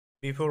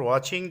Before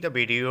watching the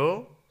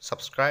video,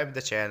 subscribe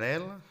the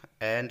channel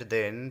and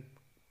then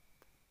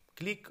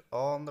click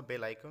on the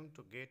bell icon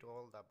to get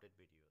all the update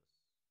videos.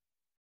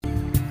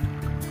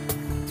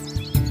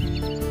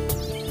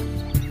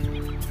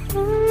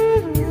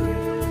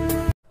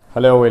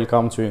 Hello,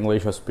 welcome to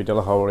English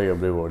Hospital. How are you,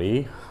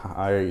 everybody?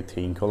 I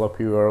think all of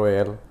you are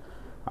well.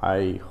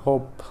 I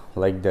hope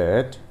like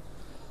that.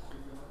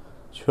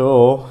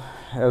 So,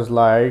 as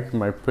like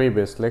my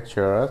previous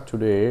lecture,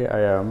 today I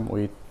am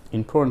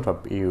in front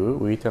of you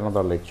with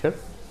another lecture.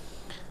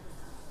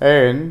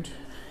 And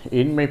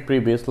in my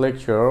previous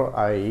lecture,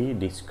 I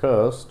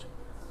discussed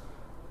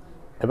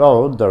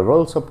about the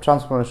rules of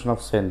transformation of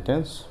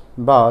sentence.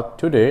 But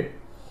today,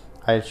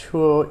 I'll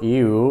show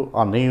you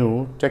a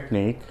new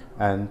technique,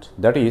 and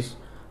that is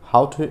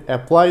how to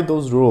apply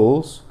those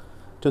rules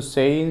to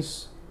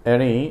change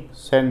any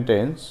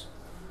sentence.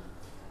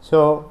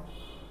 So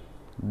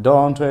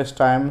don't waste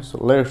time. So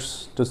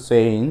let's to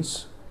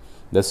change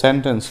the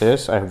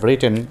sentences I have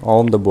written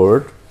on the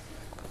board.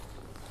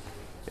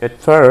 At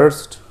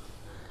first,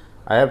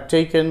 I have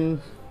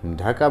taken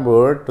Dhaka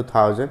board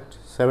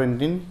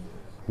 2017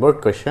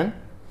 board question.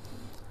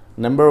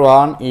 Number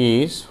 1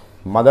 is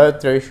Mother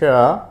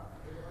Teresa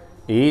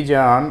is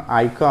an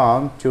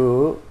icon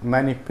to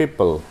many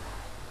people.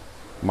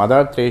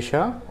 Mother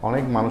Teresa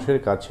অনেক মানুষের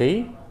কাছেই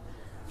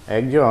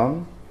একজন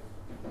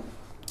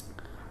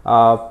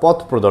পথ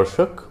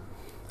প্রদর্শক.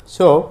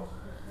 So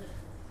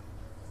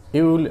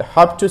you will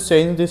have to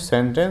change this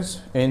sentence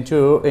into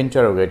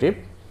interrogative.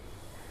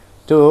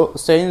 To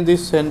change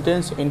this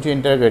sentence into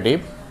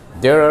interrogative,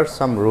 there are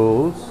some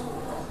rules,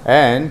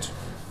 and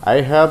I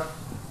have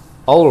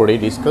already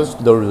discussed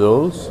the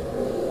rules.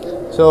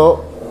 So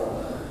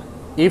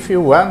if you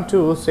want to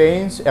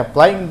change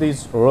applying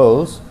these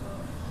rules,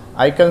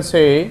 I can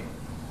say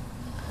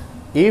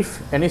if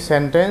any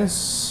sentence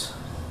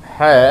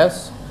has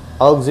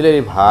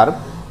auxiliary verb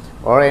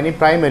or any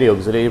primary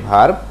auxiliary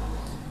verb,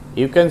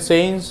 you can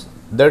change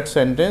that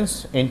sentence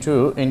into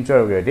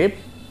interrogative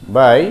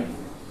by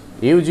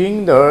using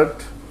that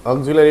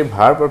auxiliary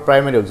verb or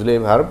primary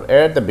auxiliary verb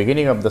at the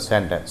beginning of the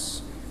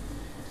sentence.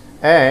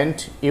 And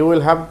you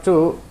will have to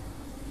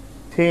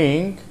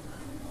think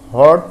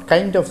what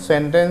kind of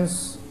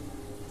sentence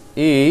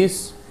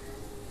is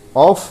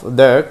of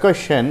the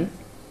question.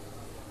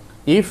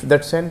 If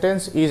that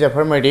sentence is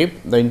affirmative,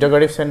 the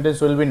interrogative sentence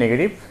will be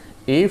negative.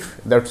 If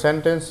that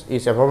sentence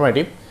is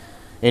affirmative,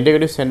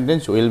 interrogative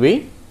sentence will be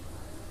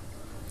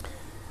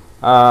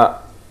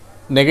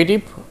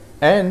negative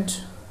and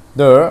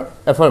the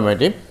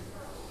affirmative.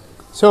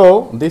 So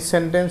this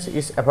sentence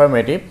is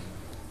affirmative.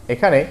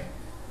 এখানে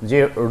যে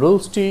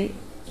রুলসটি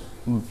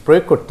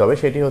প্রয়োগ করতে হবে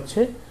সেটি হচ্ছে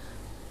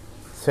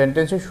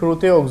সেন্টেন্সের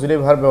শুরুতে auxiliary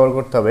verb ব্যবহার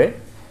করতে হবে.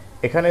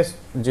 এখানে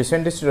যে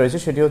সেন্টেন্সটি রয়েছে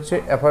সেটি হচ্ছে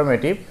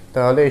অ্যাফার্মেটিভ,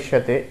 তাহলে এর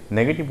সাথে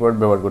নেগেটিভ ওয়ার্ড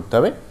ব্যবহার করতে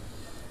হবে.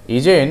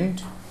 ইজেন্ট,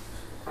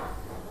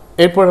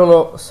 এরপর হলো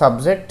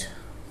subject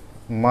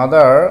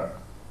mother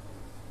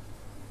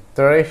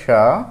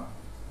Teresa.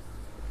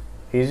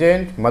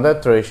 Isn't mother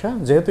Teresa,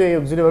 যেহেতু এই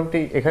অক্সিলারি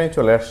ভার্বটি এখানে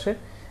চলে আসছে,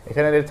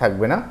 এখানে এর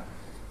থাকবে না.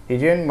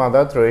 Isn't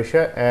mother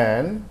Teresa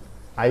and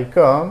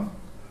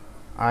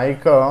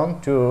icon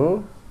to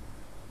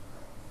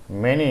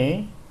many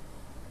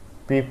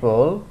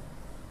people.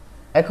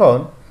 এখন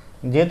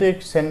যেহেতু এই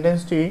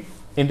সেন্টেন্সটি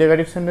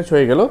ইন্টারোগেটিভ সেন্টেন্স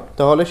হয়ে গেল,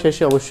 তাহলে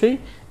শেষে অবশ্যই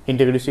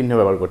ইন্টারোগেটিভ চিহ্ন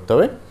ব্যবহার করতে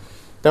হবে.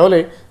 তাহলে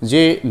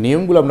যে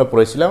নিয়মগুলো আমরা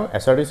পড়েছিলাম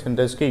অ্যাসার্টিভ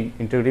সেন্টেন্সকে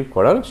ইন্টারোগেটিভ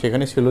করার,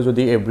 সেখানে ছিল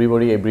যদি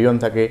এভরিবডি এভরিওয়ান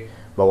থাকে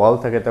বা অল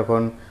থাকে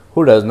তখন হু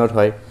ডাজ নট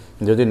হয়,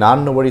 যদি নান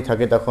নোবডি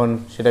থাকে তখন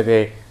সেটাকে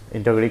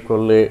ইন্টারোগেটিভ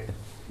করলে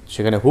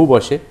সেখানে হু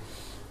বসে.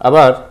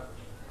 আবার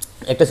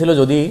একটা ছিল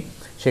যদি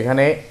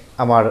সেখানে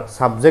আমার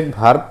সাবজেক্ট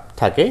ভার্ব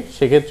থাকে,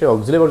 সেক্ষেত্রে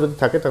অক্সিলারি ভার্ব যদি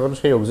থাকে তখন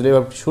সেই অক্সিলারি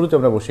ভার্ব শুরুতে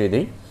আমরা বসিয়ে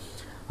দিই,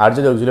 আর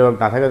যদি অক্সিলারি ভার্ব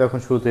না থাকে তখন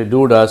শুরুতে ডু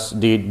ডাস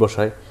ডিড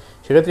বসায়.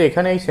 সেক্ষেত্রে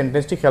এখানে এই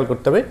সেন্টেন্সটি খেয়াল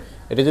করতে হবে.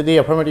 এটা যদি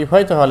অ্যাফার্মেটিভ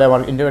হয় তাহলে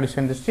আমার ইন্টারোগেটিভ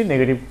সেন্টেন্সটি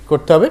নেগেটিভ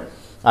করতে হবে,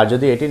 আর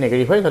যদি এটি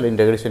নেগেটিভ হয় তাহলে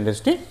ইন্টারোগেটিভ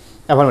সেন্টেন্সটি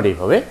অ্যাফার্মেটিভ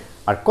হবে.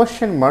 আর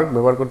কোয়েশ্চেন মার্ক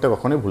ব্যবহার করতে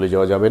কখনোই ভুলে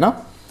যাওয়া যাবে না.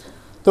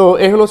 তো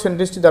এই হলো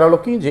সেন্টেন্সটি দাঁড়ালো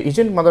কি, যে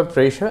isn't mother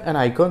Teresa an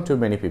icon to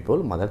many people.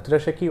 Mother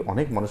Teresa কি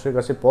অনেক মানুষের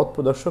কাছে পথ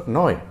প্রদর্শক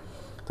নয়?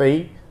 তাই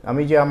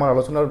আমি যে আমার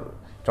আলোচনার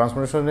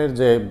ট্রান্সফরমেশনের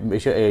যে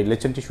এই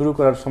লেসনটি শুরু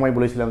করার সময়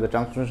বলেছিলাম যে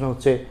ট্রান্সফরমেশন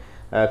হচ্ছে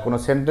কোনো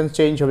সেন্টেন্স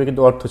চেঞ্জ হবে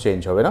কিন্তু অর্থ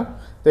চেঞ্জ হবে না,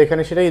 তো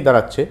এখানে সেটাই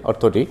দাঁড়াচ্ছে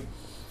অর্থটি.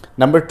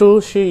 Number 2,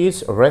 she is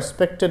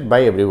respected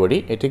by everybody.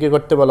 এটিকে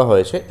করতে বলা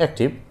হয়েছে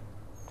অ্যাক্টিভ.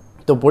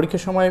 তো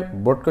পরীক্ষার সময়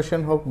বোর্ড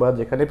কোয়েশ্চেন হোক বা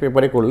যেখানে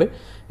পেপারে করলে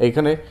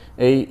এইখানে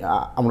এই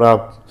আমরা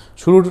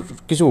শুরুর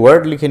কিছু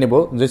ওয়ার্ড লিখে নেব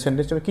যে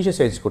সেন্টেন্সটা আমি কিসে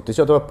চেঞ্জ করতেছি,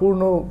 অথবা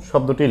পূর্ণ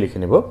শব্দটি লিখে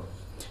নেব.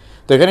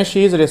 তো এখানে she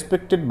is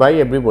respected by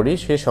everybody,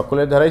 সে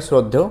সকলের দ্বারাই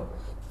শ্রদ্ধেয়.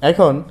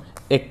 এখন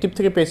অ্যাক্টিভ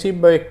থেকে প্যাসিভ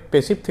বা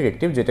প্যাসিভ থেকে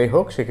অ্যাক্টিভ যেটাই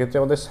হোক, সেক্ষেত্রে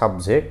আমাদের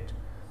সাবজেক্ট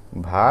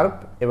ভার্ব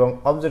এবং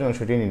অবজেক্ট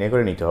অংশটি নির্ণয়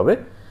করে নিতে হবে,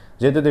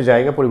 যেহেতু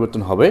জায়গা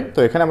পরিবর্তন হবে. তো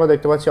এখানে আমরা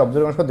দেখতে পাচ্ছি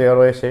অবজেক্ট অংশ দেওয়া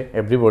রয়েছে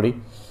এভরিবডি,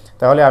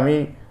 তাহলে আমি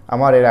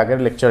আমার এর আগের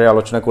লেকচারে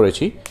আলোচনা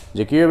করেছি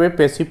যে কীভাবে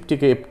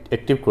প্যাসিভটিকে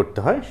অ্যাক্টিভ করতে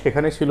হয়।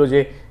 সেখানে ছিল যে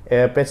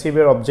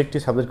প্যাসিভের অবজেক্টটি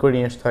সাবজেক্ট করে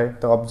নিয়ে আসতে হয়।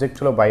 তো অবজেক্ট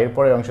হলো বাইরের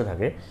পরের অংশ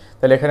থাকে,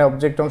 তাহলে এখানে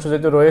অবজেক্ট অংশ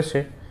যেহেতু রয়েছে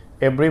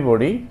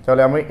এভরিবডি,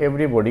 তাহলে আমি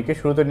এভরিবডিকে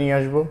শুরুতে নিয়ে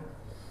আসব।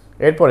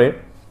 এরপরে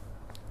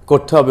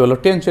করতে হবে হলো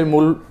টেন্সের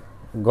মূল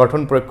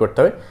গঠন প্রয়োগ করতে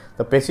হবে।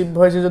 তো প্যাসিভ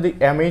ভয়েসে যদি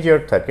অ্যামেজার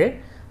থাকে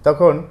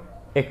তখন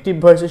অ্যাক্টিভ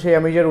ভয়েসে সেই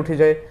অ্যামেজার উঠে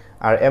যায়,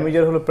 আর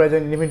অ্যামেজার হলো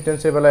প্রেজেন্ট ইনডিফিনিট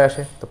টেন্সের বেলায়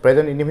আসে। তো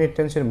প্রেজেন্ট ইনডিফিনিট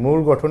টেন্সের মূল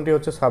গঠনটি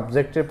হচ্ছে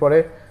সাবজেক্টের পরে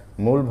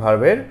মূল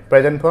ভার্বের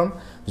প্রেজেন্ট ফর্ম।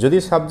 যদি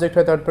সাবজেক্ট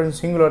হয় থার্ড পারসন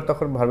সিঙ্গুলার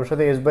তখন ভার্বের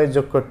সাথে এস বাই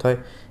যোগ করতে হয়।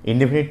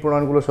 ইনডিফিনিট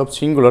প্রোনাউনগুলো সব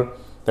সিঙ্গুলার,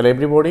 তাহলে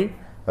এভরিবডি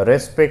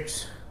রেসপেক্টস,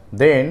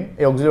 দেন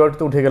এই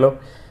অক্সিলারিতে উঠে গেল,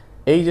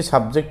 এই যে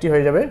সাবজেক্টটি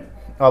হয়ে যাবে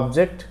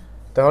অবজেক্ট।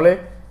 তাহলে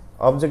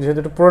অবজেক্ট যেহেতু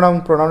একটু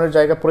প্রোনাউনের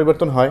জায়গা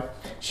পরিবর্তন হয়,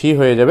 সি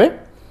হয়ে যাবে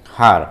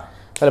হার।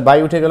 তাহলে বাই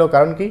উঠে গেল,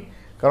 কারণ কি?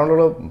 কারণ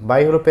হলো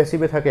বাই হলো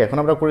প্যাসিভে থাকে, এখন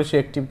আমরা করেছি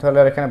অ্যাক্টিভ, তাহলে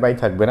আর এখানে বাই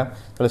থাকবে না।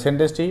 তাহলে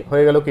সেন্টেন্সটি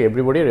হয়ে গেল কি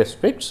everybody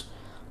respects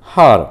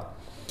her.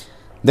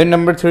 Then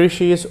number 3,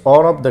 she is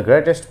one of the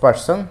greatest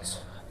persons.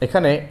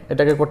 এখানে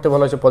এটাকে করতে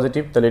বলা হয়েছে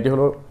পজিটিভ, তাহলে এটি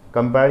হলো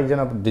কম্প্যারিজন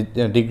অফ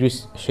ডিগ্রিস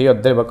সেই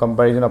অধ্যায় বা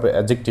কম্প্যারিজন অফ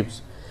অ্যাডজেক্টিভস।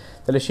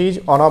 তাহলে she is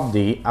one of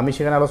the, আমি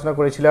সেখানে আলোচনা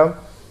করেছিলাম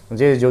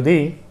যে যদি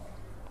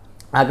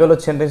আগে হলো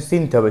সেন্টেন্স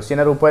চিনতে হবে,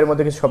 চেনার উপায়ের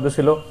মধ্যে কিছু শব্দ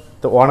ছিল।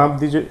 তো ওয়ান অফ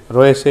দি যে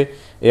রয়েছে,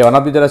 এই ওয়ান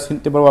অফ দি দ্বারা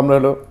চিনতে পারবো আমরা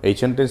হলো এই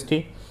সেন্টেন্সটি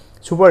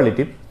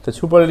সুপারলেটিভ। তো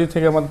সুপারলেটিভ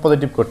থেকে আমাদের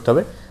পজিটিভ করতে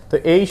হবে। তো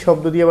এই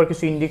শব্দ দিয়ে আবার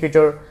কিছু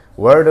ইন্ডিকেটর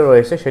ওয়ার্ডও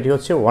রয়েছে, সেটি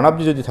হচ্ছে ওয়ান অফ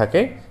দি যদি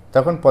থাকে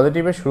তখন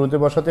পজিটিভের শুরুতে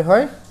বসাতে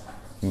হয়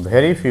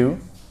ভেরি ফিউ,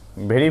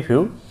 ভেরি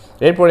ফিউ।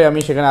 এরপরে আমি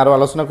সেখানে আরও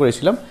আলোচনা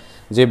করেছিলাম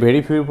যে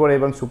ভেরি ফিউর পরে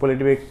এবং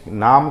সুপারলেটিভের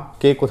নাম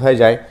কে কোথায়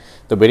যায়।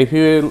 তো ভেরি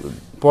ফিউয়ের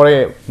পরে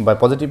বা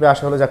পজিটিভে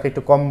আসা হলো যাকে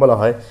একটু কম বলা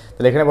হয়,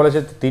 তাহলে এখানে বলা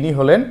হচ্ছে তিনি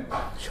হলেন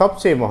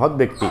সবচেয়ে মহৎ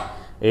ব্যক্তি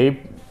এই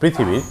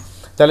পৃথিবীর।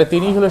 তাহলে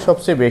তিনি হলো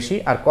সবচেয়ে বেশি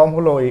আর কম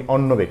হলো এই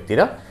অন্য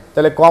ব্যক্তিরা।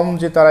 তাহলে কম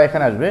যে তারা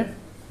এখানে আসবে,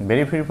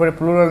 ভেরি ফিউর পরে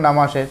প্লুরাল নাম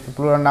আসে,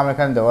 প্লুরাল নাম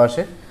এখানে দেওয়া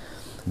আসে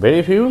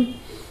ভেরি ফিউ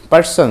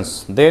পারসনস।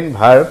 দেন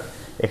ভার্ব,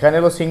 এখানে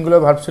হলো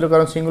সিঙ্গুলার ভার্ব ছিল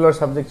কারণ সিঙ্গুলার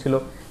সাবজেক্ট ছিল,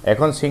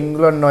 এখন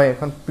সিঙ্গুলার নয়,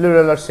 এখন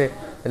প্লুরাল আসছে,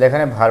 তাহলে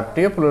এখানে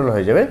ভার্বটিও প্লুরাল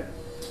হয়ে যাবে।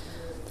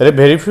 তাহলে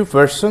ভেরি ফিউ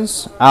পারসনস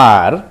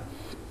আর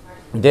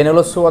দেন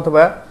হলো সো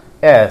অথবা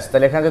অ্যাস।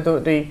 তাহলে এখানে যেহেতু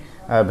এটি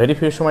ভেরি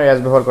ফিউর সময় অ্যাস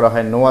ব্যবহার করা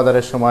হয়, নো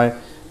আদারের সময়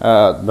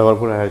ব্যবহার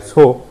করা হয়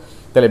সো,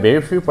 তাহলে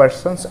ভেরি ফিউ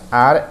পারসনস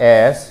আর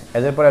অ্যাস,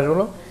 অ্যাজের পরে আসবে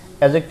হলো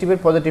অ্যাডজেক্টিভের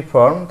পজিটিভ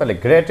ফর্ম। তাহলে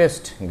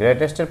গ্রেটেস্ট,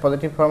 গ্রেটেস্টের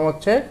পজিটিভ ফর্ম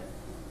হচ্ছে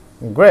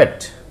গ্রেট।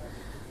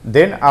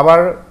 দেন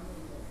আবার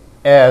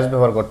অ্যাস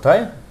ব্যবহার করতে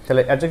হয়,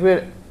 তাহলে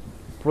অ্যাডজেক্টিভের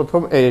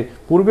প্রথম এই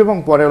পূর্বে এবং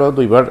পরে হলো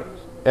দুইবার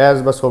অ্যাস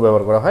বা সো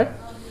ব্যবহার করা হয়।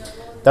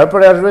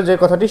 তারপরে আসবে যে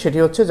কথাটি, সেটি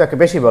হচ্ছে যাকে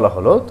বেশি বলা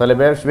হলো, তাহলে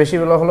বেশি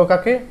বলা হলো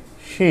কাকে?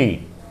 শি।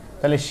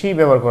 তাহলে শি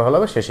ব্যবহার করা হলো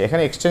শেষে,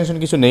 এখানে এক্সটেনশন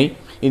কিছু নেই।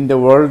 ইন দ্য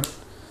ওয়ার্ল্ড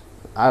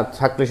আর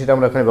থাকলে সেটা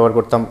আমরা এখানে ব্যবহার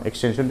করতাম,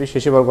 এক্সটেনশনটি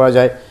শেষে ব্যবহার করা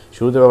যায়,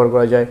 শুরুতে ব্যবহার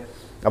করা যায়,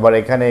 আবার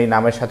এখানে এই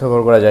নামের সাথে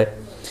ব্যবহার করা যায়।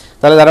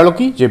 তাহলে দাঁড়ালো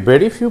কি যে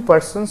very few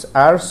persons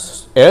R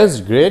as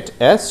great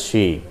as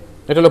she,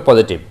 এটা হলো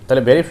পজিটিভ।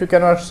 তাহলে ভেরি ফিউ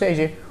কেন আসছে? এই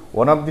যে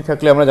ওয়ান অফ দি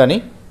থাকলে আমরা জানি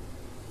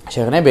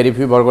সেখানে ভেরি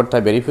ফিউ ব্যবহার করতে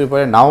হয়, ভেরি ফিউর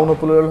পরে নাউনও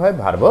প্লুরাল হয়,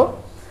 ভার্বও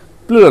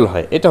প্লুরাল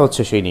হয়, এটা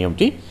হচ্ছে সেই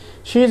নিয়মটি।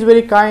 She is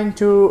very kind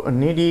to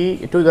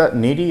the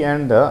needy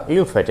and the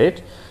ill faded,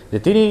 যে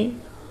তিনি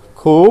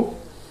খুব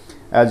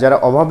যারা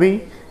অভাবী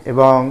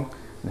এবং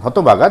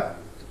হতবাগাত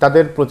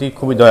তাদের প্রতি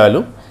খুবই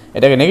দয়ালু।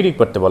 এটাকে নেগেটিভ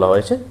করতে বলা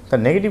হয়েছে। তা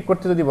নেগেটিভ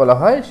করতে যদি বলা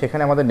হয়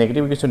সেখানে আমাদের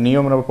নেগেটিভ কিছু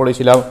নিয়ম আমরা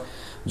পড়েছিলাম।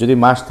 যদি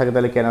মাস থাকে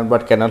তাহলে ক্যানট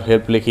বাট ক্যানট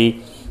হেল্প লিখি,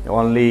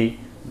 অনলি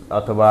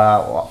অথবা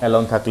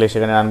অ্যালোন থাকলে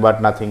সেখানে none but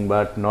nothing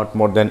but not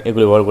more দেন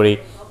এগুলো ব্যবহার করি।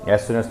 অ্যাজ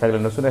সুন অ্যাজ থাকলে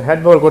নো সুন হ্যাড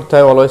ব্যবহার করতে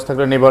হয়, অলওয়েজ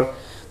থাকলে নেভার।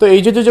 তো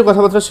এই যে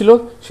কথাবার্তা ছিল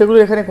সেগুলো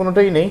এখানে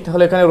কোনোটাই নেই।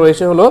 তাহলে এখানে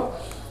রয়েছে হলো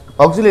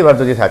অক্সিলারি ভার্ব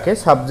যদি থাকে,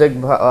 সাবজেক্ট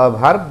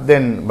ভার্ব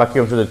দেন বাকি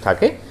অংশ যদি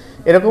থাকে,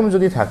 এরকম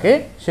যদি থাকে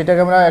সেটাকে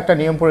আমরা একটা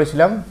নিয়ম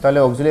পড়েছিলাম। তাহলে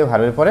অক্সিলারি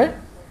ভার্বের পরে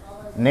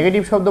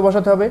নেগেটিভ শব্দ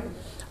বসাতে হবে,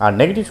 আর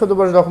নেগেটিভ শব্দ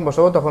যখন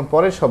বসাবো তখন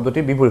পরের শব্দটি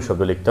বিপরীত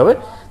শব্দ লিখতে হবে।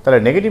 তাহলে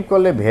নেগেটিভ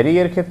করলে ভেরি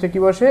এর ক্ষেত্রে কি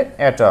বসে?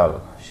 At all.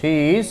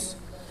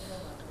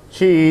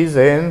 She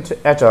isn't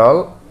at all,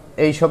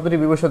 এই শব্দটি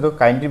বিপরীত শব্দ।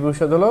 কাইন্ডটির বিপরীত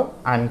শব্দ হলো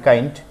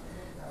আনকাইন্ড।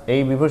 এই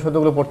বিপরীত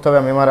শব্দগুলো পড়তে হবে।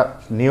 আমি আমার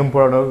নিয়ম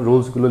পড়ানোর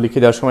রুলসগুলো লিখে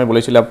দেওয়ার সময়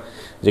বলেছিলাম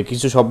যে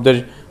কিছু শব্দের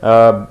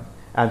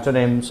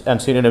অ্যান্টোনিমস অ্যান্ড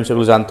সিনোনিমস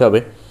এগুলো জানতে হবে।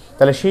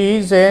 তাহলে she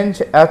isn't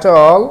at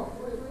all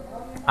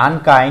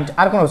unkind,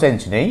 আর কোনো চেঞ্জ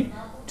নেই,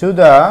 to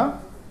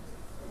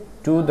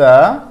the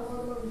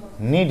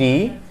needy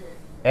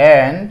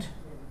and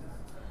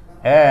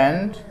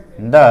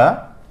the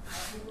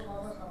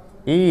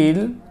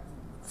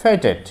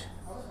ill-fated,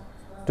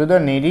 to the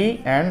needy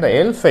and the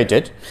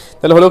ill-fated।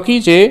 তাহলে হলো কি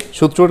যে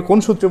কোন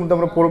সূত্রের মধ্যে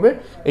আমরা পড়বে,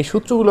 এই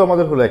সূত্রগুলো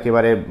আমাদের হলো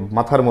একেবারে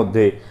মাথার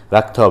মধ্যে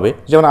রাখতে হবে।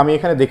 যেমন আমি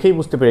এখানে দেখেই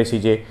বুঝতে পেরেছি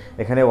যে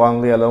এখানে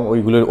ওয়ানলি অ্যালং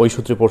ওইগুলোর ওই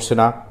সূত্রে পড়ছে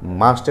না,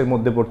 মাস্টের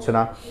মধ্যে পড়ছে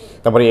না।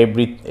 তারপরে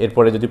এভরি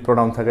এরপরে যদি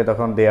প্রোনাউন থাকে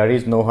তখন দেয়ার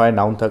ইজ নো হয়,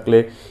 নাউন থাকলে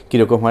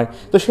কীরকম হয়,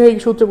 তো সেই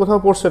সূত্রে কোথাও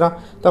পড়ছে না।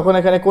 তখন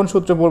এখানে কোন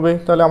সূত্রে পড়বে?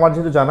 তাহলে আমার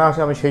যেহেতু জানা আছে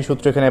আমি সেই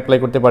সূত্র এখানে অ্যাপ্লাই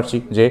করতে পারছি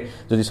যে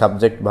যদি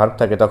সাবজেক্ট ভার্ব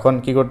থাকে তখন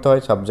কি করতে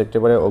হয়? সাবজেক্টের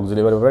পরে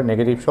অক্সিলারি ভার্বের পরে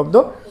নেগেটিভ শব্দ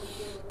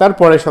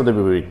তারপরে শব্দ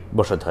বিপরীত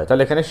বসাতে হয়।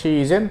 তাহলে এখানে শি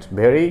ইজেন্ট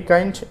ভেরি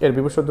কাইন্ড, এর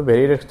বিপরীত শব্দ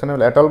ভেরির স্থানে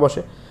হলো অ্যাটল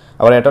বসে,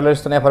 আবার অ্যাটলের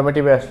স্থানে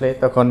অ্যাফার্মেটিভে আসলে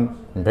তখন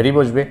ভেরি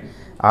বসবে,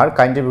 আর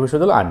কাইন্ডের বিপরীত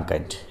শব্দ হলো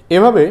আনকাইন্ড।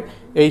 এভাবে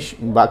এই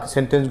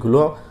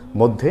সেন্টেন্সগুলো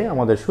মধ্যে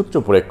আমাদের সূত্র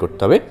প্রয়োগ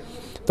করতে হবে।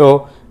 তো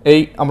এই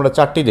আমরা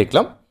 4টি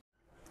দেখলাম।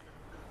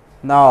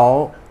 নাও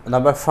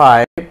number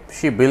 5,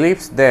 she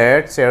believes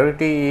that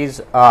charity is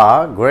a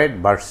great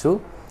virtue.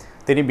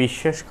 তিনি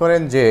বিশ্বাস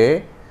করেন যে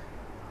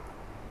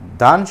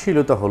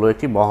দানশীলতা হলো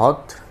একটি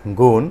মহৎ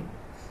গুণ।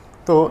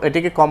 তো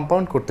এটিকে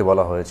কম্পাউন্ড করতে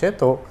বলা হয়েছে।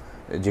 তো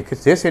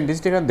যে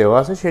সেন্টেন্সটি এখানে দেওয়া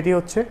আছে সেটি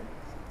হচ্ছে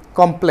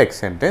কমপ্লেক্স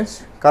সেন্টেন্স,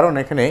 কারণ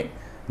এখানে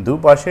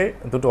দুপাশে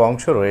দুটো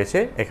অংশ রয়েছে,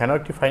 এখানেও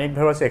একটি ফাইনিট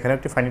ভার্ব আছে, এখানেও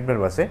একটি ফাইনিট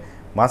ভার্ব আছে,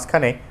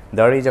 মাঝখানে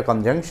there is a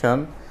conjunction,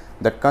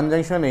 that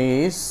conjunction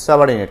is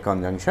subordinate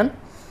conjunction.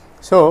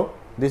 So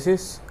this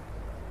is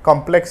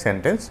complex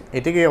sentence.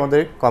 এটিকে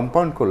আমাদের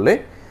কম্পাউন্ড করলে,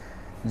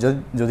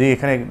 যদি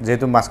এখানে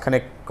যেহেতু মাঝখানে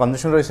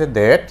কনজাংশন রয়েছে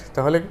দ্যাট,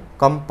 তাহলে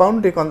কম্পাউন্ড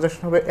এই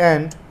কনজাংশন হবে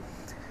অ্যান্ড।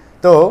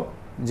 তো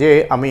যে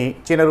আমি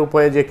চেনার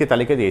উপায়ে যে একটি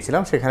তালিকা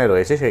দিয়েছিলাম সেখানে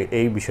রয়েছে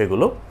এই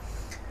বিষয়গুলো।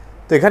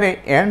 তো এখানে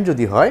অ্যান্ড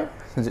যদি হয়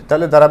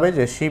তাহলে দাঁড়াবে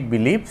যে she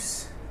believes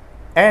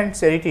and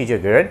charity is a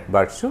great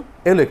virtue,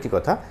 এগুলো একটি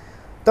কথা।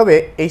 তবে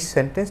এই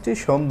সেন্টেন্সটির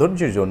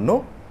সৌন্দর্যের জন্য,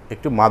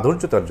 একটু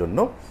মাধুর্যতার জন্য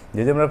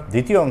যদি আমরা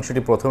দ্বিতীয়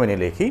অংশটি প্রথমে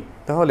নিয়ে লিখি,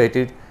 তাহলে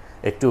এটির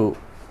একটু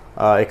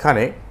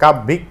এখানে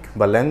কাব্যিক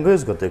বা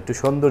ল্যাঙ্গুয়েজগত একটু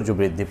সৌন্দর্য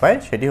বৃদ্ধি পায়।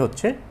 সেটি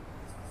হচ্ছে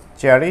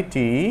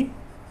charity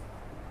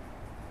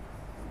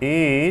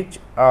is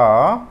a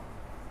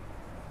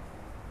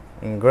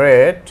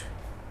great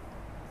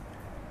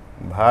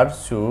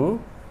virtue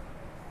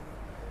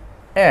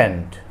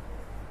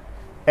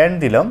and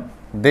দিলাম,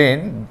 দেন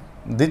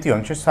দ্বিতীয়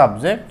অংশে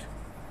সাবজেক্ট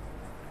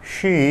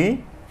শি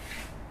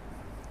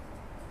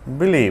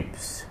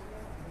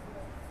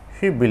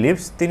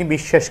বিলিভস, তিনি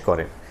বিশ্বাস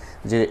করেন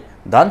যে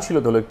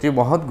দানশীলতা হলো একটি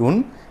মহৎ গুণ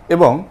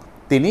এবং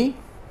তিনি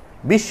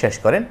বিশ্বাস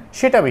করেন,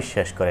 সেটা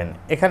বিশ্বাস করেন।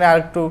 এখানে আর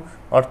একটু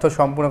অর্থ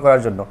সম্পূর্ণ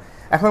করার জন্য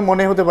এখন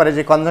মনে হতে পারে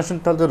যে কনজাংশন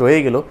তাহলে তো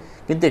রয়ে গেল,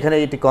 কিন্তু এখানে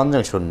এটি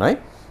কনজাংশন নয়,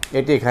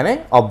 এটি এখানে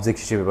অবজেক্ট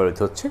হিসেবে ব্যবহৃত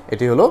হচ্ছে।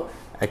 এটি হলো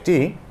একটি,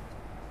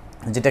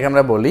 যেটাকে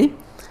আমরা বলি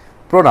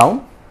প্রোনাউন,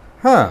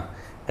 হ্যাঁ,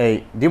 এই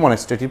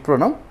ডিমনস্ট্রেটিভ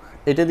প্রোনাউন।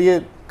 এটা দিয়ে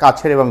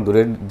কাছের এবং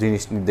দূরের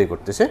জিনিস নির্দেশ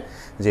করতেছে,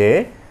 যে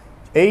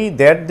এই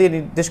দ্যাট দিয়ে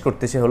নির্দেশ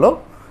করতেছে হলো,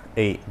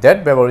 এই দ্যাট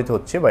ব্যবহৃত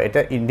হচ্ছে বা এটা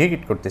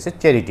ইন্ডিকেট করতেছে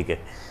চ্যারিটিকে,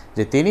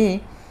 যে তিনি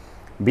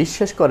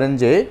বিশ্বাস করেন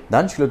যে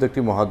দানশীলতা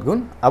একটি মহৎ গুণ,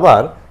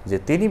 আবার যে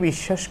তিনি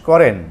বিশ্বাস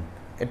করেন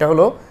এটা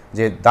হলো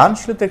যে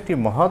দানশীলতা একটি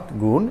মহৎ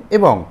গুণ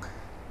এবং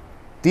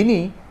তিনি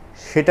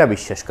সেটা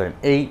বিশ্বাস করেন,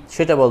 এই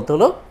সেটা বলতে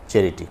হলো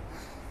চ্যারিটি।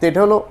 তো এটা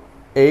হলো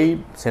এই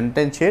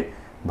সেন্টেন্সের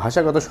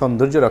ভাষাগত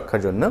সৌন্দর্য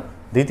রক্ষার জন্য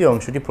দ্বিতীয়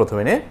অংশটি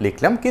প্রথমে এনে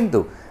লিখলাম, কিন্তু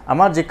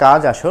আমার যে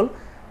কাজ আসল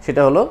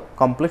সেটা হলো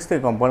কমপ্লেক্স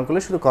থেকে কম্পাউন্ড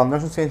করলে শুধু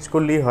কনজাংশন চেঞ্জ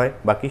করলেই হয়,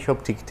 বাকি সব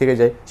ঠিক থেকে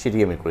যায়, সেটি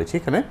আমি করেছি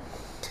এখানে।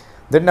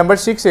 দেন নাম্বার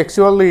 6,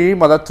 অ্যাকচুয়ালি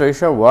মাদার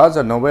তেরেসা ওয়াজ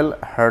আ Nobel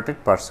hearted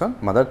person.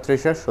 Mother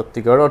Teresa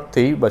সত্যিকার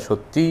অর্থেই বা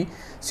সত্যি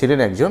ছিলেন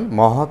একজন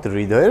মহৎ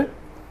হৃদয়ের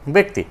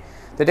ব্যক্তি।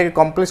 তো এটাকে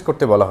কমপ্লেক্স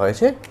করতে বলা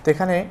হয়েছে। তো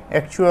এখানে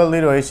অ্যাকচুয়ালি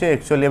রয়েছে,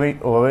 অ্যাকচুয়ালি আমি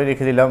ওভাবে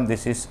রেখে দিলাম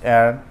দিস ইজ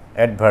অ্যান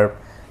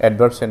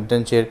অ্যাডভার্ব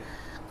সেন্টেন্সের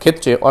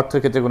ক্ষেত্রে অর্থের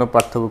ক্ষেত্রে কোনো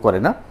পার্থক্য করে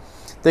না।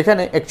 তো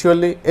এখানে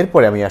অ্যাকচুয়ালি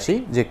এরপরে আমি আসি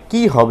যে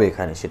কি হবে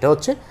এখানে, সেটা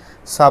হচ্ছে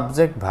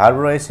সাবজেক্ট ভার্ব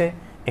রয়েছে,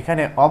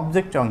 এখানে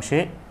অবজেক্ট অংশে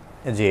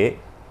যে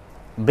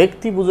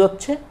ব্যক্তি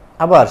বোঝাচ্ছে,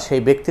 আবার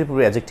সেই ব্যক্তির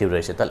পূর্বে অ্যাডজেক্টিভ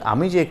রয়েছে। তাহলে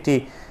আমি যে একটি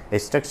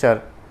স্ট্রাকচার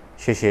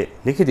শেষে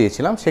লিখে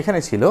দিয়েছিলাম সেখানে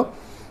ছিল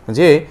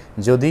যে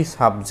যদি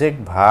সাবজেক্ট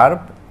ভার্ব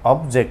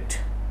অবজেক্ট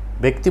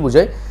ব্যক্তি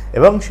বোঝায়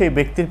এবং সেই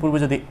ব্যক্তির পূর্বে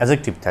যদি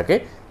অ্যাডজেক্টিভ থাকে,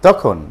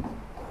 তখন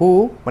হু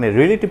মানে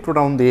রিলেটিভ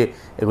প্রোনাউন দিয়ে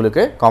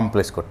এগুলোকে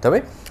কমপ্লেক্স করতে হবে।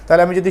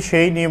 তাহলে আমি যদি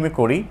সেই নিয়মে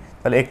করি,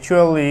 তাহলে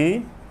অ্যাকচুয়ালি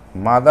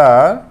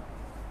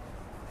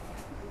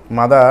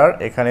মাদার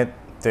এখানে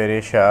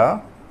তেরেসা,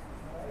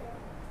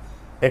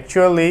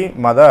 অ্যাকচুয়ালি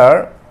মাদার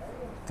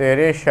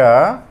তেরেসা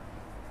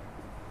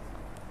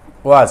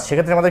ওয়াজ,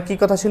 সেক্ষেত্রে আমাদের কী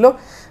কথা ছিল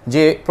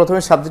যে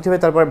প্রথমে সাবজেক্ট হবে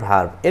তারপরে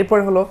ভার্ব,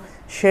 এরপরে হলো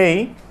সেই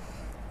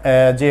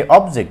যে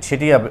অবজেক্ট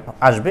সেটি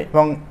আসবে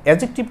এবং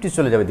অ্যাডজেক্টিভটি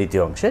চলে যাবে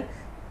দ্বিতীয় অংশে।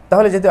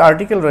 তাহলে যেহেতু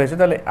আর্টিকেল রয়েছে,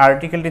 তাহলে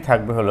আর্টিকেলটি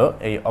থাকবে হলো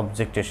এই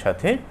অবজেক্টের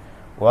সাথে।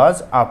 ওয়াজ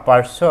আ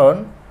পারসন,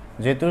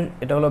 যেহেতু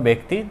এটা হলো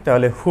ব্যক্তি,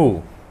 তাহলে হু।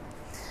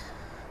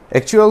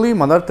 Actually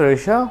mother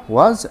Teresa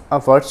was a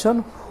person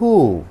who.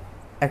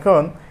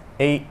 এখন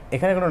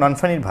এখানে কোনো নন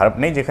ফাইনিট ভার্ব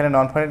নেই, যেখানে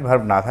নন ফাইনিট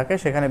ভার্ব না থাকে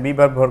সেখানে বি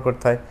ভার্ব ব্যবহার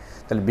করতে হয়।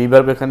 তাহলে বি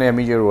ভার্ব এখানে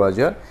আমি যে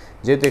ওয়াজার,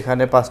 যেহেতু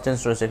এখানে পাস্ট টেন্স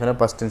রয়েছে এখানে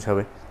পাস্ট টেন্স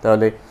হবে,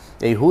 তাহলে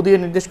এই হু দিয়ে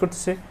নির্দেশ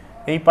করতেছে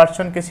এই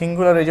পার্সনকে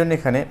সিঙ্গুলার, এই জন্য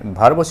এখানে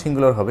ভার্বও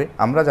সিঙ্গুলার হবে।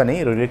 আমরা জানি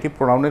রিলেটিভ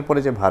প্রোনাউনের পরে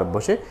যে ভার্ব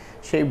বসে,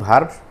 সেই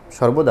ভার্ব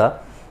সর্বদা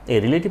এই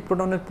রিলেটিভ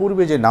প্রোনাউনের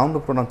পূর্বে যে নাউন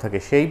প্রোনাউন থাকে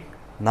সেই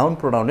নাউন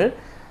প্রোনাউনের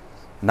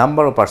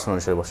নাম্বার ও পার্সন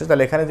অনুসারে বসে।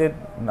 তাহলে এখানে যে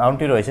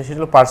নাউনটি রয়েছে সেটা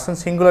হলো পার্সন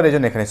সিঙ্গুলার, এই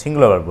জন্য এখানে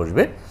সিঙ্গুলার ভার্ব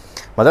বসবে।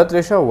 Mother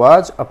Teresa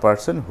was a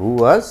person who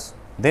ওয়াজ,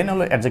 দেন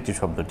হলো অ্যাডজেক্টিভ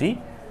শব্দটি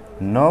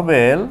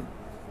নোবেল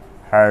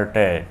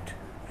হার্টেড,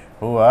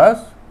 হু ওয়াজ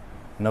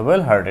নোবেল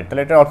হার্টেড।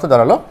 তাহলে এটার অর্থ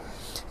দাঁড়ালো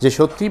যে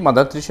সত্যি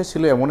মাদার তেরেসা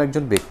ছিল এমন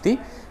একজন ব্যক্তি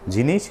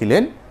যিনি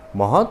ছিলেন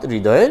মহৎ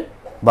হৃদয়ের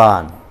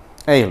বান,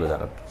 এই হলো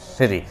দাঁড়ান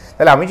সেটি।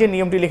 তাহলে আমি যে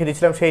নিয়মটি লিখে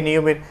দিয়েছিলাম সেই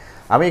নিয়মের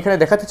আমি এখানে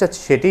দেখাতে চাচ্ছি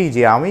সেটাই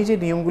যে আমি যে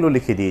নিয়মগুলো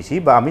লিখে দিয়েছি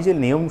বা আমি যে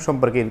নিয়ম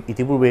সম্পর্কে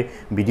ইতিপূর্বে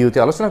ভিডিওতে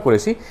আলোচনা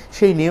করেছি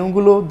সেই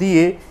নিয়মগুলো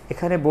দিয়ে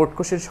এখানে বোর্ড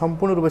কোশ্চেন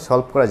সম্পূর্ণরূপে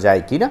সলভ করা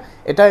যায় কি না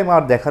এটাই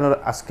আমার দেখানোর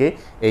আজকে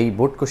এই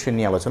বোর্ড কোশ্চেন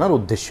নিয়ে আলোচনার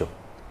উদ্দেশ্য।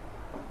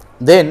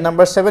 দেন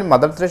number 7,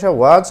 mother Teresa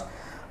was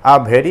a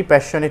very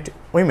passionate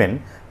women.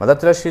 Mother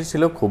Teresa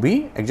ছিল খুবই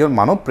একজন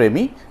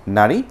মানবপ্রেমী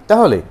নারী।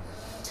 তাহলে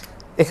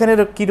এখানে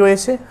কি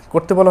রয়েছে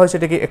করতে বলা হয়েছে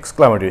এটাকে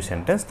এক্সক্লামেটরি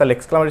সেন্টেন্স। তাহলে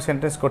এক্সক্লামেটরি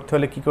সেন্টেন্স করতে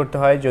হলে কি করতে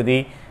হয়, যদি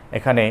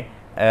এখানে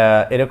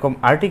এরকম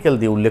আর্টিকেল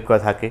দিয়ে উল্লেখ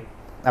করা থাকে,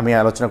 আমি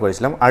আলোচনা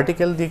করেছিলাম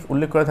আর্টিকেল দিয়ে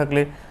উল্লেখ করা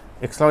থাকলে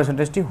এক্সক্লামেটরি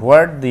সেন্টেন্সটি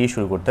হোয়াট দিয়ে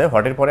শুরু করতে হয়।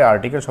 হোয়াটের পরে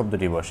আর্টিকেল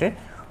শব্দটি বসে,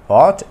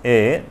 হট এ,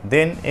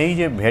 দেন এই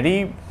যে ভেরি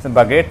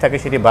বা গ্রেট থাকে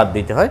সেটি বাদ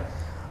দিতে হয়,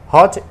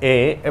 হট এ,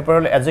 এরপর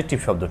হলো অ্যাডজেক্টিভ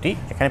শব্দটি,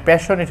 এখানে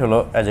প্যাশনেট হলো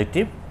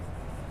অ্যাডজেক্টিভ,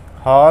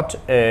 হট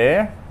এ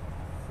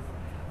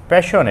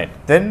প্যাশনেট,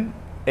 দেন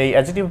এই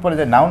অ্যাডজেক্টিভের পরে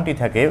যে নাউনটি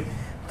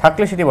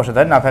থাকলে সেটি বসাতে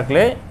হয়, না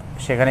থাকলে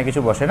সেখানে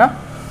কিছু বসে না।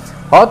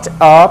 হট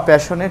আ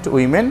প্যাশনেট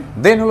উইমেন,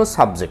 দেন হলো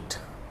সাবজেক্ট,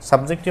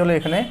 সাবজেক্টটি হলো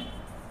এখানে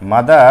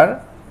মাদার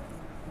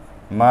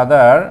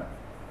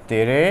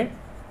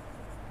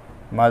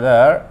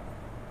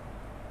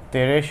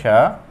তেরেসা,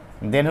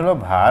 দেন হলো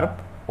verb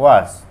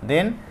was,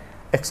 then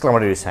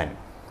exclamatory sign.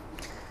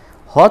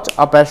 Hot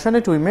a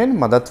passionate women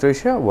mother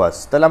Teresa ওয়াজ।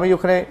 তাহলে আমি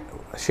ওখানে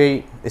সেই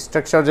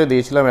স্ট্রাকচার যে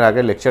দিয়েছিলাম এর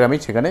আগের লেকচার আমি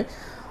সেখানে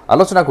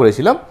আলোচনা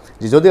করেছিলাম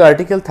যে যদি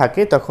আর্টিকেল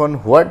থাকে তখন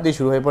হোয়াট দিয়ে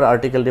শুরু হয়ে পরে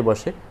আর্টিকেলটি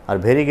বসে, আর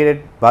ভেরি গ্রেট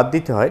বাদ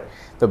দিতে হয়।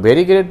 তো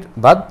ভেরি গ্রেট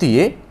বাদ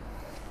দিয়ে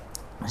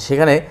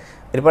সেখানে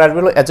এরপর আসবে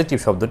হলো অ্যাডজেক্টিভ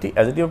শব্দটি,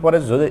 অ্যাডজেক্টিভের পরে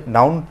যদি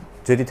নাউন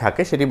যদি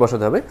থাকে সেটি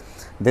বসাতে হবে,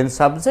 দেন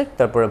সাবজেক্ট,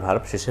 তারপরে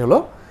ভার্ব, শেষে হলো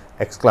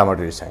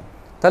এক্সক্লামেটরি সাইন।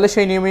 তাহলে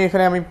সেই নিয়মে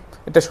এখানে আমি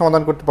এটা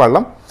সমাধান করতে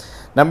পারলাম।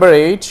 Number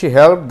 8, she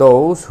help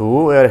those who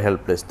were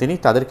helpless. তিনি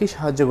তাদেরকেই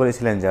সাহায্য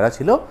করেছিলেন যারা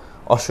ছিল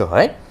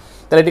অসহায়।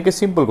 তাহলে এটিকে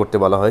সিম্পল করতে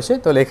বলা হয়েছে।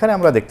 তাহলে এখানে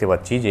আমরা দেখতে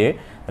পাচ্ছি যে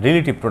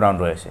রিলেটিভ প্রোনাউন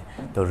রয়েছে।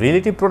 তো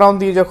রিলেটিভ প্রোনাউন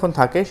দিয়ে যখন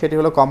থাকে সেটি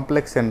হলো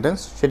কমপ্লেক্স সেন্টেন্স,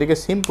 সেটিকে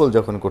সিম্পল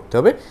যখন করতে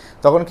হবে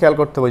তখন খেয়াল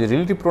করতে হবে যে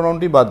রিলেটিভ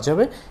প্রোনাউনটি বাদ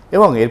যাবে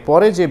এবং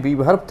এরপরে যে বি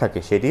ভার্ব থাকে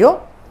সেটিও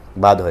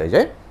বাদ হয়ে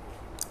যায়।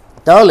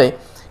 তাহলে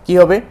কি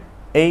হবে,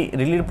 এই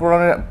রিলেটিভ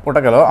প্রোনাউনের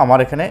ওটা গেল। আমার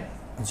এখানে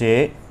যে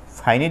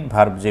ফাইনিট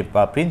ভার্ব যে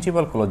বা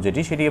প্রিন্সিপাল ক্লজ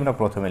যেটি সেটি আমরা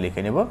প্রথমে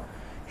লিখে নেব,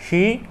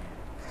 শি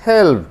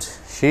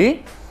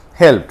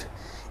হেল্পড।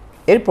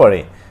 এরপরে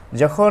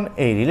যখন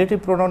এই রিলেটিভ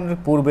প্রোনাউনের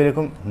পূর্বে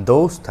এরকম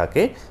দোজ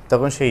থাকে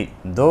তখন সেই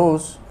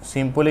দোজ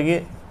সিম্পলি গিয়ে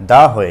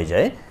দা হয়ে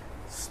যায়,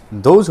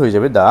 দোজ হয়ে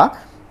যাবে দা।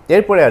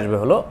 এরপরে আসবে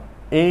হলো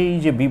এই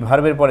যে বি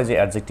ভার্বের পরে যে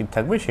অ্যাডজেক্টিভ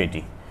থাকবে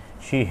সেটি,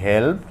 শি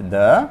হেল্পড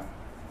দ্য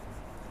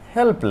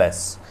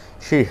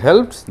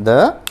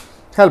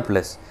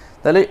হেল্পলেস।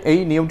 তাহলে এই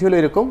নিয়মটি হলো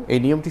এরকম। এই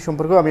নিয়মটি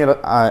সম্পর্কেও আমি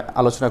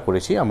আলোচনা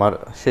করেছি আমার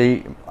সেই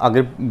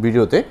আগের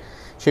ভিডিওতে,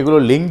 সেগুলো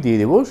লিঙ্ক দিয়ে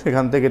দেবো,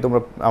 সেখান থেকে তোমরা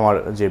আমার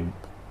যে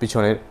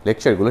পিছনের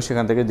লেকচারগুলো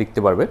সেখান থেকে দেখতে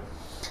পারবে।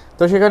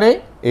 তো সেখানে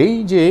এই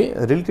যে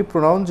রিলেটিভ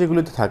প্রোনাউন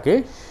যেগুলোতে থাকে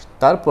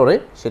তারপরে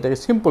সেটাকে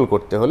সিম্পল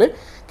করতে হলে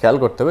খেয়াল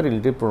করতে হবে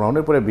রিলেটিভ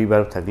প্রোনাউনের পরে বি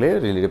ভার্ব থাকলে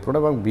রিলেটিভ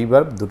প্রোনাউন এবং বি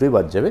ভার্ব দুটোই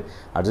বাদ যাবে।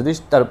 আর যদি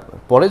তার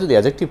পরে যদি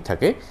অ্যাডজেক্টিভ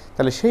থাকে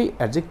তাহলে সেই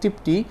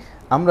অ্যাডজেক্টিভটি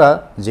আমরা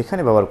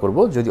যেখানে ব্যবহার করব,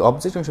 যদি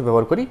অবজেক্ট অংশ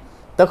ব্যবহার করি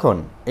তখন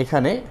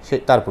এখানে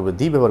তার পূর্বে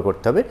দি ব্যবহার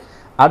করতে হবে,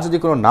 আর যদি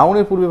কোনো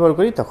নাউনের পূর্বে ব্যবহার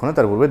করি তখনও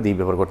তার পূর্বে দি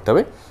ব্যবহার করতে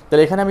হবে।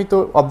 তাহলে এখানে আমি তো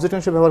অবজেক্ট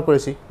অংশ ব্যবহার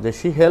করেছি যে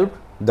শি হেল্পড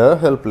দ্য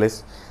হেল্পলেস,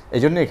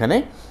 এই জন্য এখানে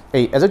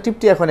এই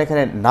অ্যাডজেক্টিভটি এখন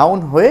এখানে নাউন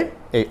হয়ে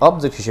এই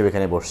অবজেক্ট হিসেবে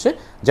এখানে বসছে,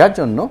 যার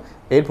জন্য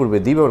এর পূর্বে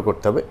দি ব্যবহার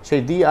করতে হবে।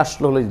 সেই দি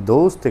আসলো হলো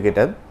দোজ থেকে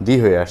এটা দি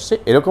হয়ে আসছে,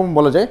 এরকম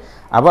বলা যায়।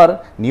 আবার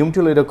নিয়মটি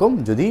হলো এরকম,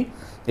 যদি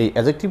এই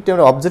অ্যাডজেক্টিভটি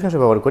আমরা অবজেক্ট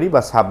হিসেবে ব্যবহার করি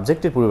বা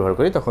সাবজেক্টের পূর্বে ব্যবহার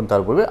করি তখন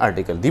তার পূর্বে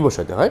আর্টিকেল দি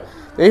বসাতে হয়।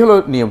 এই হলো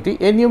নিয়মটি।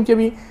 এই নিয়মটি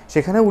আমি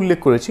সেখানে উল্লেখ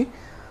করেছি।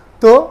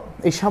 তো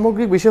এই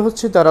সামগ্রিক বিষয়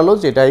হচ্ছে দাঁড়ালো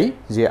যেটাই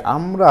যে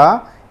আমরা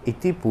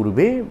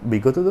ইতিপূর্বে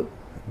বিগত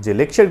যে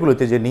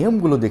লেকচারগুলোতে যে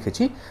নিয়মগুলো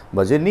দেখেছি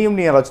বা যে নিয়ম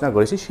নিয়ে আলোচনা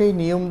করেছি সেই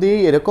নিয়ম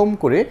দিয়েই এরকম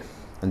করে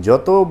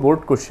যত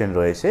বোর্ড কোশ্চেন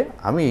রয়েছে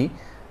আমি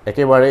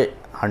একেবারে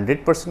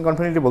 100%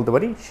 কনফিডেন্টলি বলতে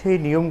পারি সেই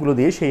নিয়মগুলো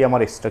দিয়ে, সেই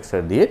আমার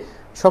স্ট্রাকচার দিয়ে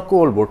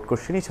সকল বোর্ড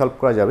কোশ্চেনই সলভ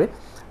করা যাবে।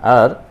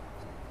 আর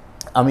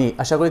আমি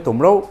আশা করি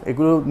তোমরাও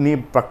এগুলো নিয়ে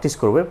প্র্যাকটিস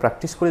করবে।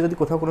 প্র্যাকটিস করে যদি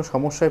কোথাও কোনো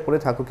সমস্যায় পড়ে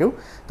থাকো কেউ,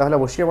 তাহলে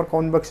অবশ্যই আমার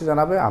কমেন্ট বক্সে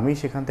জানাবে, আমি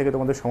সেখান থেকে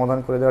তোমাদের সমাধান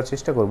করে দেওয়ার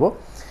চেষ্টা করব।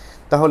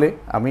 তাহলে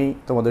আমি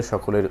তোমাদের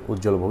সকলের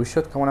উজ্জ্বল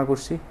ভবিষ্যৎ কামনা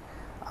করছি।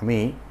 আমি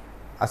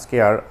আজকে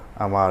আর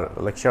আমার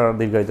লেকচার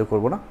দীর্ঘায়িত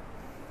করব না,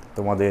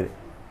 তোমাদের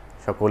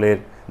সকলের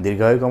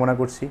দীর্ঘায়ু কামনা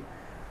করছি।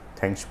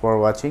 Thanks for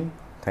watching,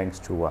 thanks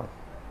to all.